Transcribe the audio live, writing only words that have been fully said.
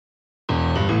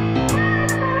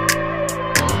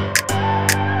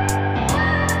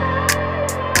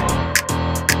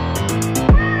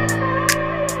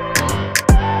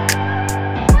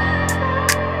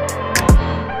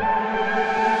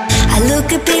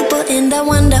people and I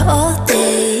wonder all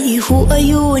day, who are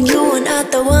you when you are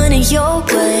not the one in your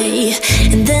way?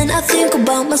 And then I think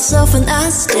about myself and I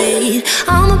state,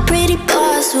 I'm a pretty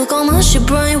boss with almost your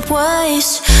brain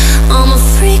waste. I'm a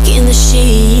freak in the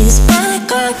sheets, but I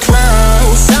got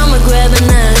class. I'ma grab an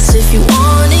ass if you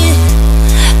want it.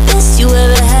 Best you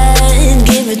ever had,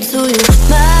 give it to you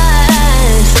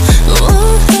mad. Ooh.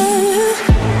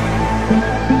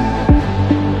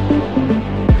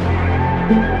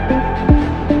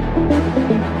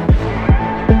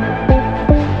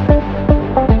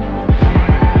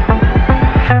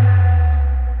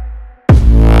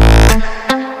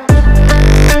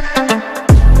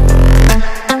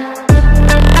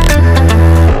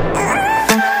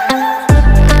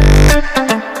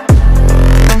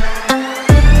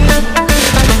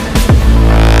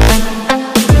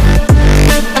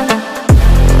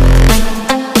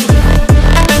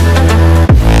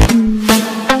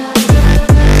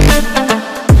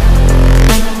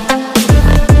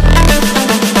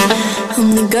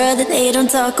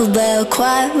 Talk about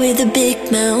quiet with a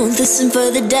big mouth. Listen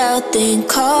for the doubt, then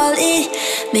call it.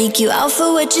 Make you out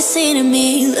for what you say to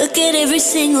me. Look at every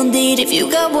single date. If you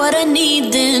got what I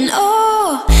need, then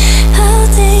oh, I'll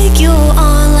take you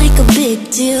on like a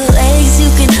big deal. Legs you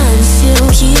can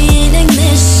unseal, key in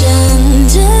ignition.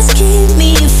 Just keep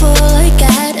me full like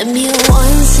I had a meal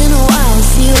once in a while.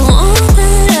 Feel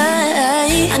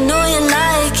alright. I know you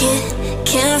like it,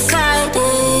 can't fight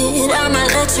it. I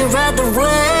might let you ride the wave.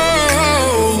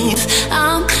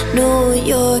 I'm New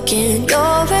York and you're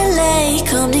LA.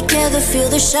 Come together, feel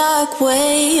the shock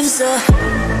waves.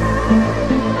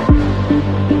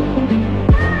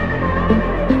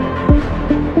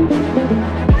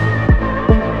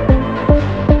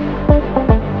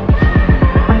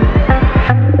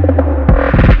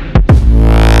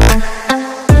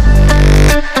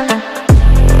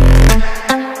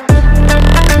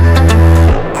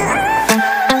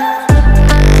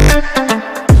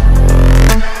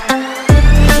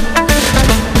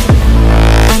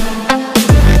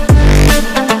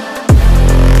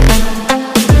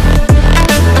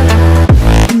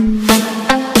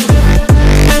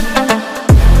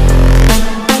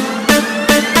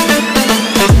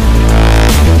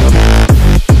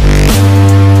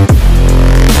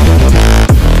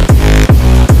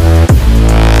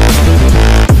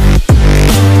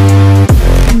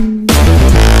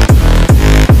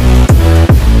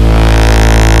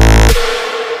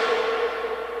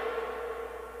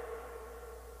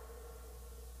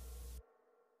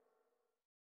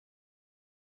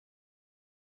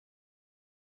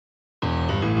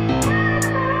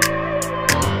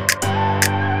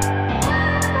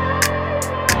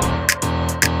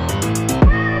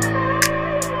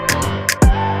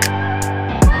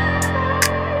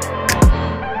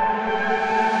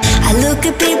 Look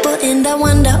at people and I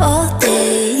wonder all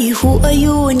day, who are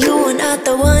you when you are not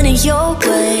the one in your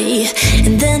way?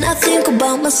 And then I think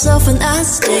about myself and I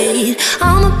state,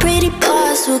 I'm a pretty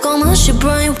boss with almost your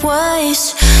brain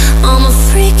waste. I'm a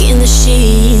freak in the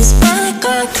sheets, but I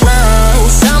got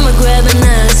class. I'ma grab an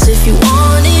ass if you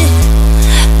want it.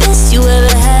 Best you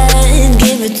ever had,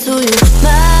 give it to you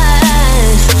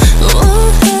mad. Ooh.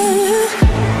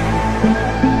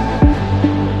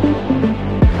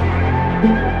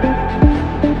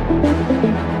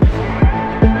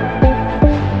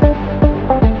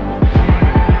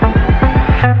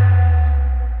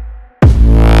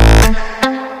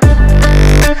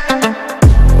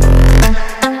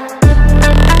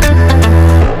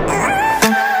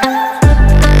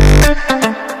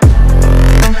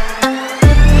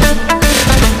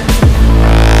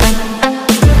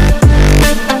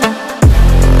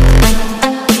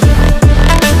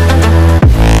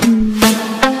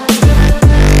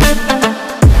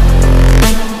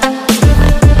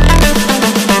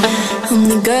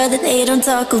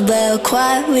 Talk about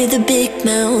quiet with a big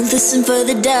mouth. Listen for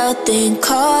the doubt, then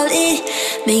call it.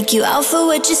 Make you out for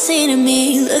what you say to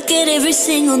me. Look at every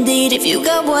single date. If you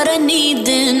got what I need,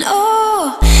 then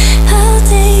oh, I'll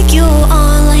take you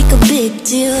on like a big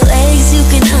deal. Legs you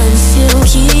can unseal,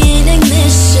 key in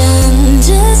ignition.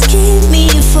 Just keep me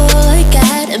full like I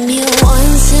had a meal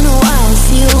once in a while.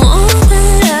 Feel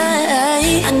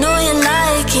alright. I know you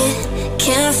like it,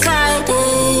 can't fight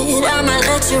it. I might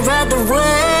let you ride the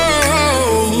wave.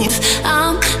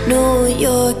 I'm New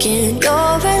York and you're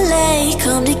LA.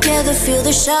 Come together, feel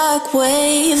the shock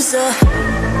waves.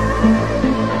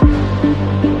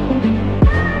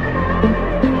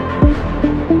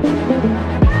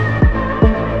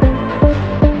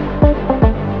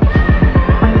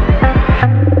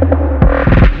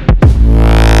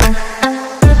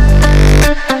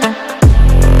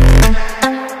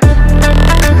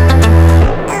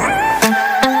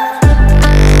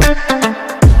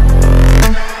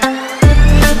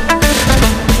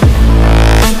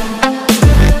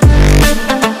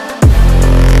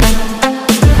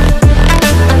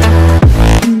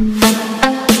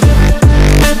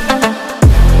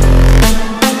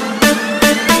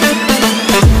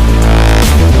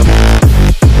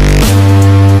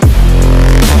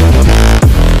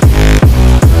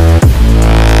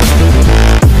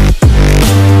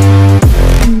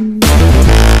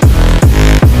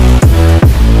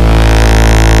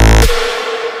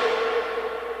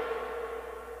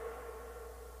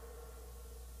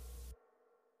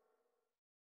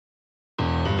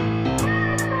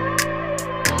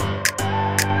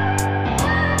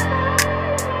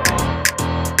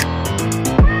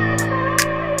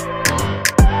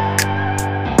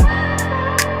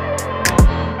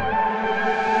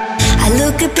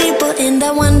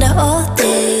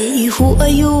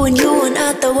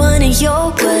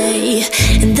 your way.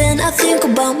 And then I think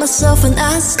about myself when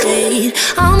I stayed.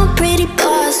 I'm a pretty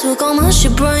boss, look on my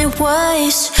shit bright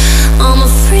waist. I'm a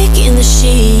freak in the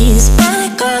sheets, but I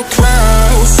got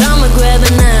class. I'ma grab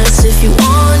an ass if you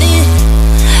want it.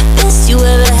 Best you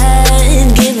ever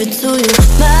had, give it to you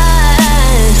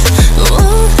bad.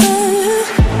 Ooh.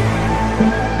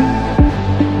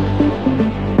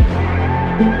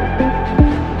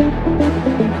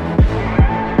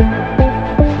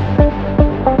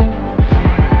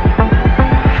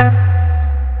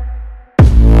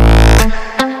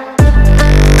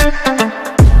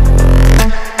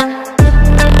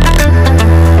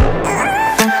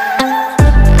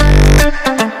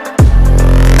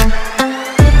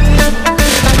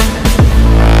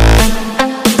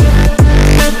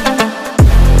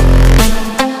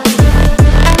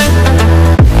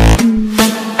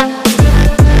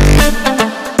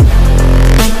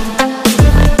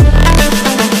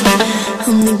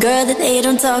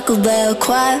 Talk about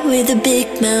quiet with a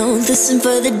big mouth. Listen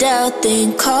for the doubt,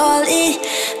 then call it.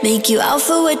 Make you out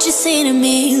for what you say to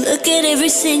me. Look at every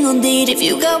single date. If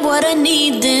you got what I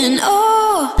need, then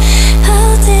oh,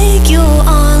 I'll take you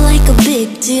on like a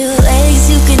big deal. Legs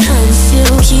you can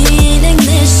unseal, key in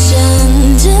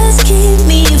ignition. Just keep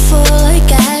me full like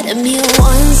I had a meal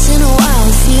once in a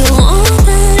while. Feel all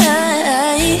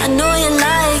that I know you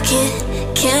like it,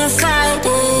 can't fight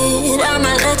it. I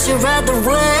might let you ride the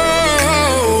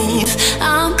wave.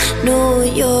 I'm New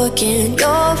York and you're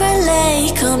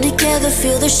LA. Come together,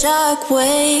 feel the shock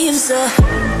waves.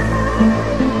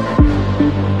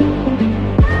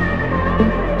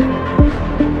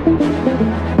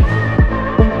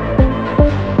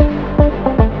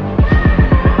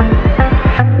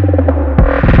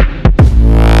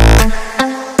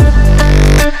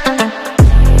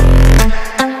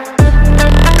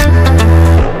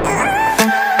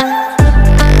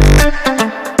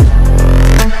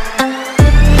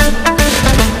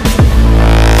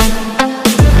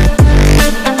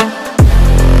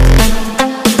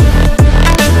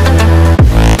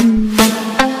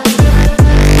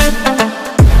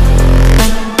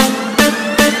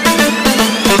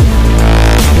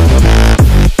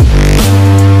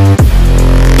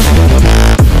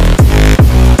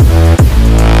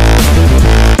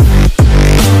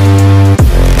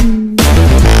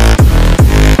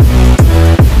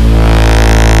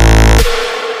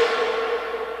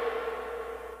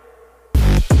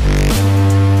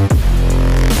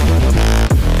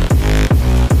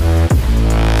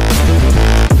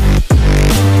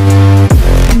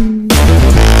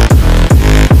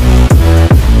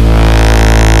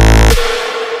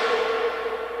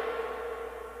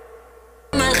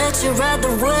 You ride the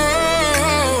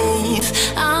wave.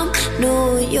 I'm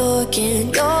New York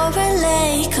and you're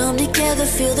LA. Come together,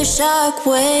 feel the shock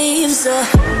waves.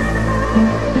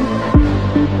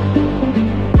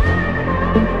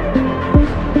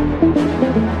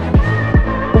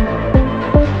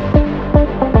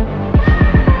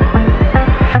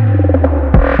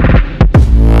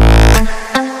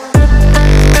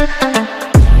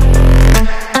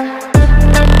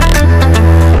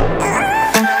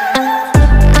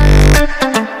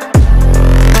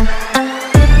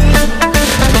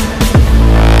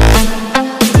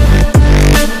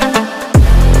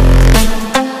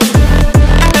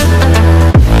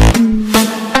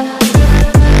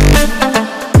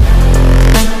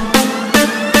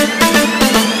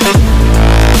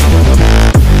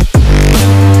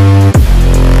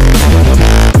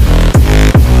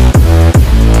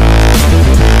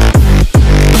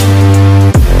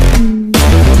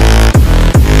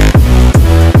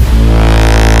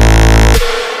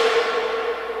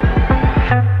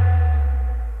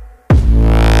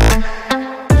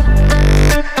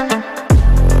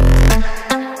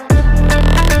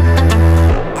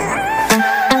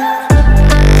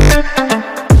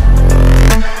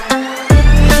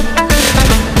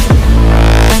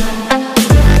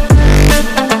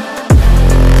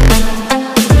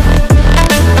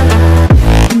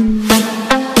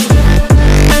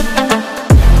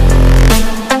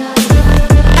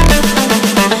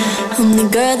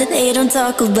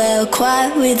 Talk about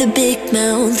quiet with a big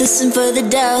mouth. Listen for the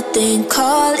doubt, then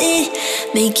call it.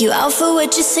 Make you out for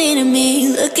what you say to me.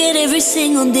 Look at every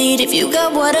single date. If you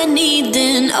got what I need,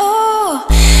 then oh,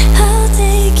 I'll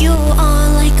take you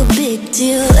on like a big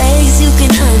deal. Legs you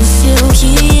can unseal,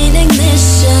 key in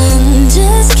ignition.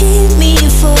 Just keep me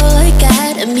full like I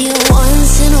had a meal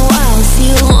once in a while.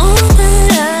 Feel all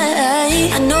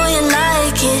that I know you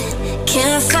like it,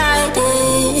 can't fight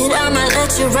it. I might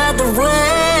let you ride the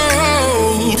wave.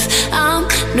 I'm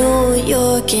New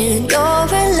York and you're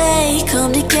LA.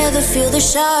 Come together, feel the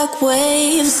shock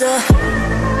waves.